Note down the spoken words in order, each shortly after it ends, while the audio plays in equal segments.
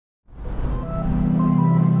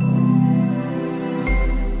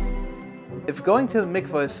If going to the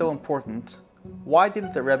mikveh is so important, why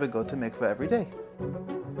didn't the Rebbe go to mikveh every day?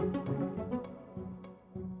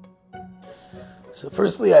 So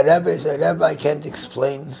firstly, a Rebbe is a Rebbe. I can't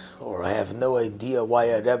explain, or I have no idea why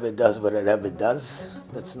a Rebbe does what a Rebbe does.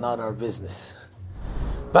 That's not our business.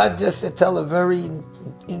 But just to tell a very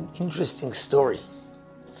interesting story.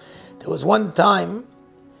 There was one time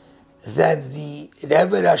that the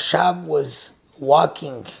Rebbe Rashab was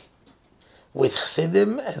walking with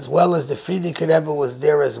Chassidim, as well as the Frierdiker Rebbe was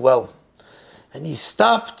there as well. And he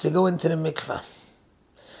stopped to go into the mikveh.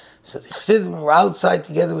 So the Chassidim were outside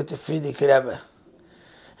together with the Frierdiker Rebbe.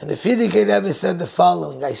 And the Frierdiker Rebbe said the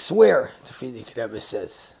following, I swear, the Frierdiker Rebbe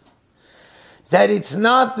says, that it's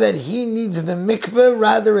not that he needs the mikveh,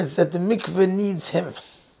 rather it's that the mikveh needs him.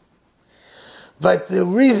 But the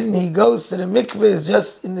reason he goes to the mikveh is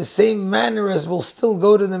just in the same manner as we'll still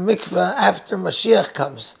go to the mikveh after Mashiach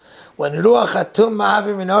comes. When Ruach Hatum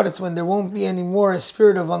Ma'avim in Aretz, when there won't be any more a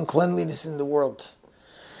spirit of uncleanliness in the world.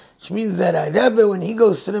 Which means that a Rebbe, when he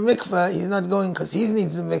goes to the mikveh, he's not going because he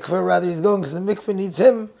needs the mikveh, rather he's going because the mikveh needs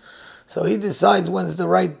him. So he decides when's the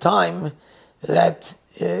right time that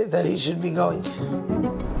he should be going.